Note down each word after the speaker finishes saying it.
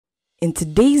In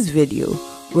today's video,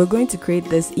 we're going to create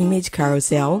this image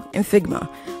carousel in Figma.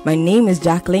 My name is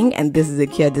Jacqueline and this is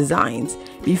Akia Designs.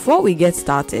 Before we get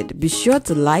started, be sure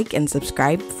to like and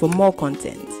subscribe for more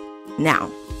content.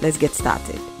 Now, let's get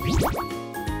started.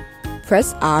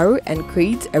 Press R and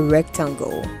create a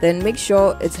rectangle. Then make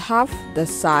sure it's half the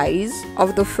size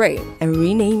of the frame and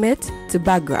rename it to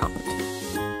background.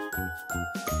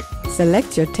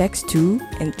 Select your text tool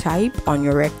and type on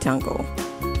your rectangle.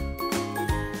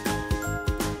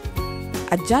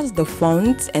 Adjust the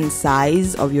font and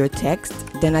size of your text,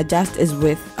 then adjust its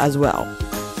width as well.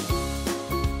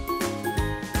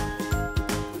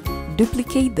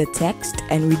 Duplicate the text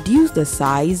and reduce the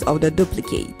size of the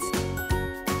duplicate.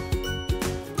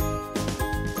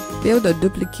 Fill the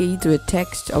duplicate with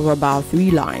text of about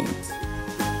 3 lines.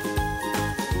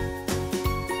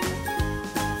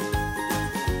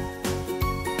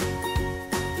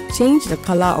 Change the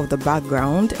color of the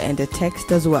background and the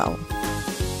text as well.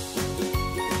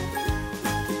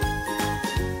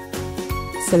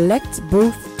 Select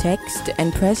both text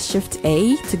and press Shift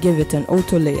A to give it an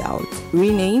auto layout.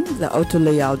 Rename the auto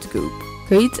layout group.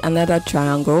 Create another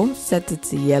triangle, set it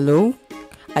to yellow,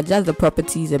 adjust the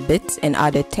properties a bit and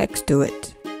add a text to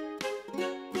it.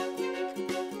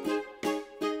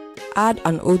 Add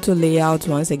an auto layout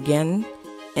once again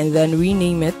and then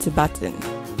rename it to button.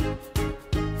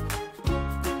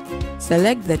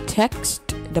 Select the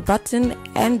text, the button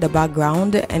and the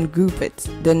background and group it,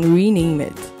 then rename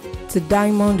it to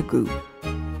diamond group.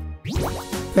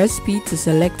 Press P to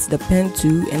select the pen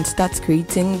tool and start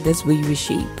creating this wavy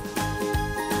shape.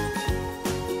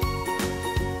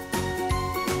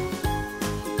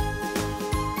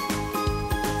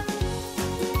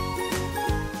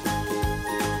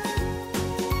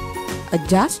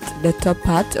 Adjust the top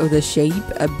part of the shape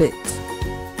a bit.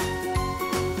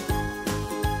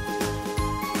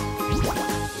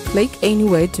 Click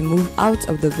anywhere to move out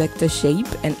of the vector shape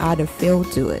and add a fill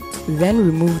to it. Then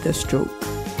remove the stroke.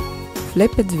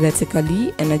 Flip it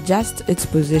vertically and adjust its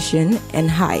position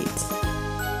and height.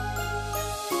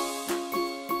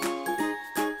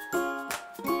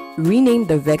 Rename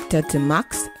the vector to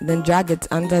max, then drag it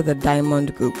under the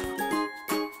diamond group.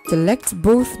 Select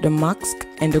both the mask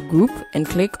and the group and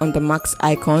click on the mask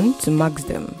icon to mask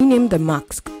them. Rename the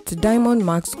mask to diamond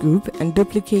mask group and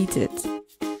duplicate it.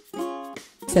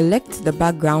 Select the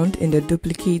background in the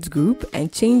duplicate group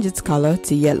and change its color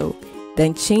to yellow.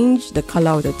 Then change the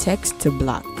color of the text to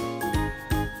black.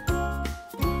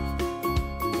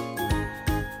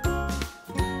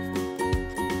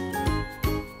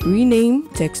 Rename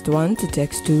text 1 to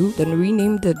text 2, then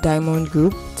rename the diamond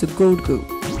group to gold group.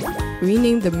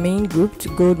 Rename the main group to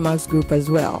gold mask group as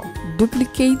well.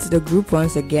 Duplicate the group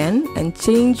once again and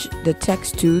change the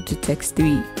text 2 to text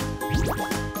 3.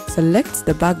 Select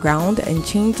the background and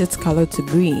change its color to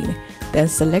green, then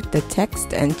select the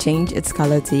text and change its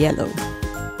color to yellow.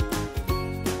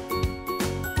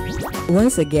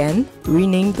 Once again,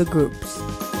 rename the groups.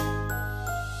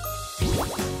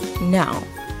 Now,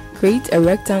 create a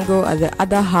rectangle at the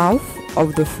other half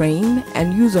of the frame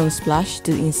and use Unsplash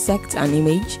to insert an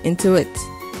image into it.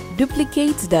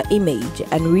 Duplicate the image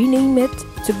and rename it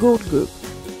to gold group,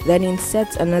 then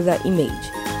insert another image.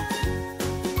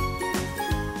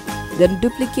 Then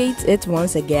duplicate it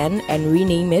once again and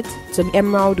rename it to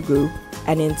emerald group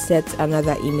and insert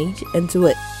another image into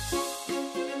it.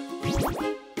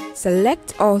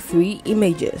 Select all 3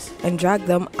 images and drag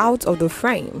them out of the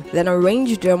frame, then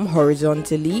arrange them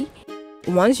horizontally.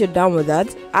 Once you're done with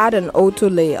that, add an auto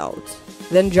layout,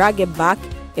 then drag it back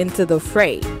into the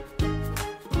frame.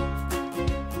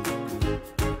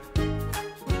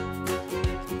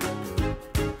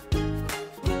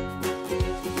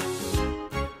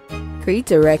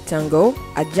 Create a rectangle,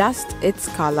 adjust its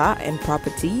color and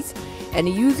properties, and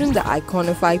using the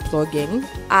Iconify plugin,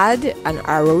 add an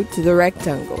arrow to the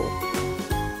rectangle.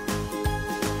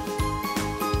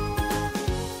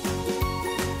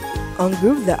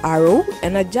 Ungroup the arrow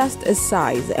and adjust its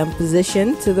size and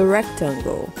position to the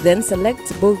rectangle. Then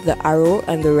select both the arrow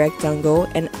and the rectangle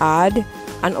and add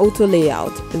an auto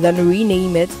layout, then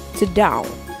rename it to down.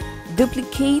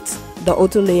 Duplicate the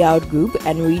auto layout group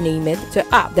and rename it to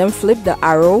up, then flip the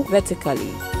arrow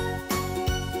vertically.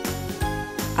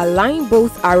 Align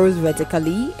both arrows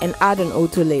vertically and add an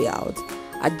auto layout.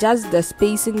 Adjust the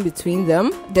spacing between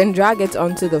them, then drag it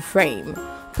onto the frame.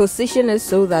 Position it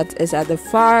so that it's at the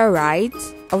far right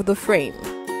of the frame.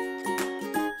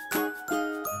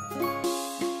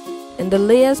 In the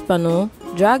layers panel,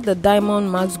 drag the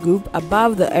diamond max group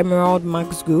above the emerald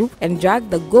max group and drag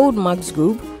the gold max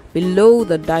group below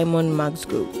the diamond max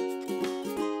group.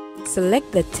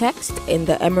 Select the text in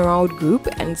the emerald group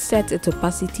and set its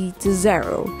opacity to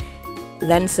 0.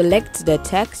 Then select the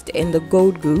text in the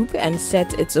gold group and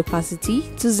set its opacity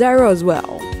to 0 as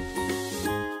well.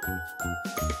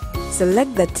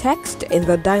 Select the text in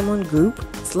the diamond group,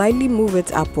 slightly move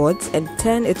it upwards and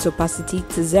turn its opacity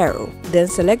to 0. Then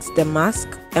select the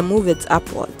mask and move it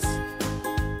upwards.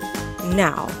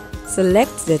 Now,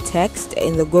 select the text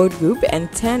in the gold group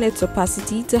and turn its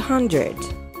opacity to 100.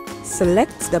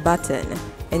 Select the button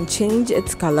and change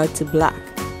its color to black.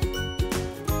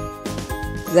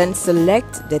 Then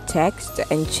select the text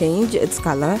and change its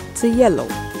color to yellow.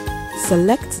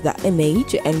 Select the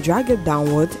image and drag it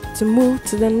downward to move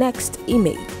to the next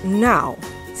image. Now,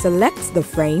 select the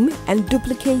frame and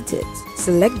duplicate it.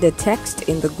 Select the text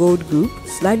in the gold group,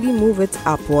 slightly move it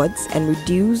upwards and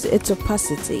reduce its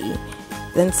opacity.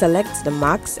 Then select the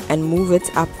max and move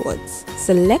it upwards.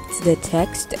 Select the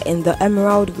text in the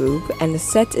emerald group and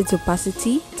set its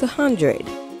opacity to 100.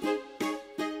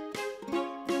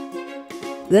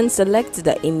 Then select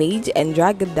the image and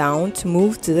drag it down to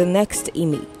move to the next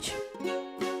image.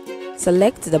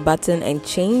 Select the button and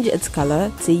change its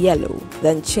color to yellow.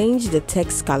 Then change the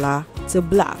text color to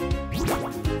black.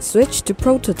 Switch to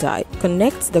prototype.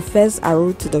 Connect the first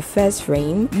arrow to the first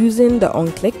frame using the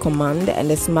on-click command and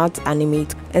the smart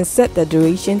animate and set the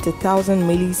duration to 1000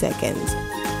 milliseconds.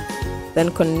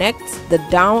 Then connect the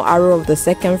down arrow of the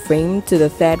second frame to the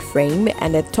third frame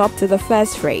and the top to the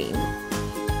first frame.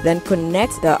 Then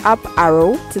connect the up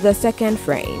arrow to the second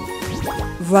frame.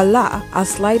 Voila, a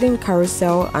sliding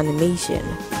carousel animation.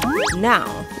 Now,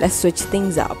 let's switch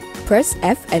things up. Press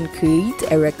F and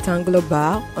create a rectangular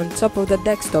bar on top of the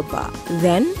desktop bar.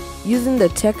 Then, using the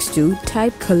text tool,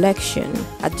 type collection,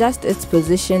 adjust its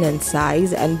position and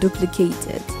size and duplicate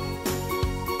it.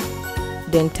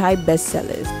 Then type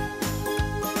bestsellers.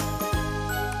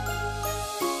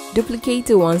 Duplicate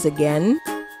it once again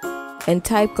and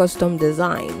type custom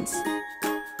designs.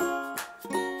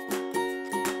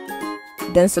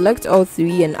 Then select all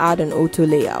three and add an auto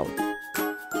layout.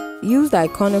 Use the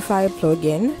Iconify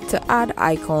plugin to add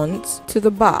icons to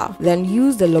the bar. Then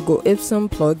use the Logo Ipsum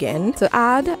plugin to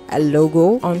add a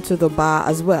logo onto the bar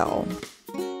as well.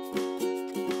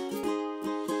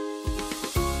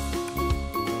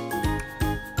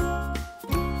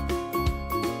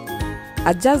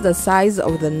 Adjust the size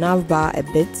of the navbar a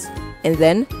bit and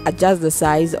then adjust the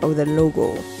size of the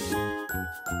logo.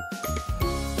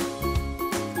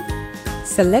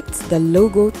 Select the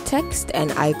logo text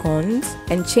and icons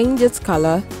and change its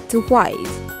color to white.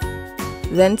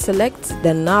 Then select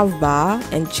the navbar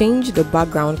and change the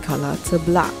background color to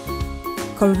black.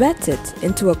 Convert it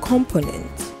into a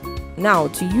component. Now,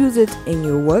 to use it in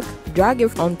your work, drag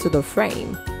it onto the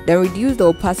frame. Then reduce the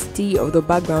opacity of the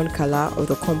background color of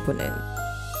the component.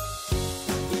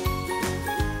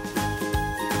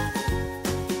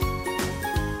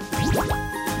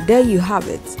 There you have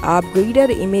it, our upgraded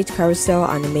image carousel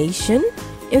animation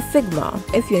in Figma.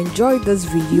 If you enjoyed this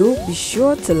video, be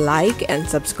sure to like and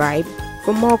subscribe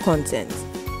for more content.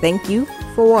 Thank you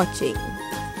for watching.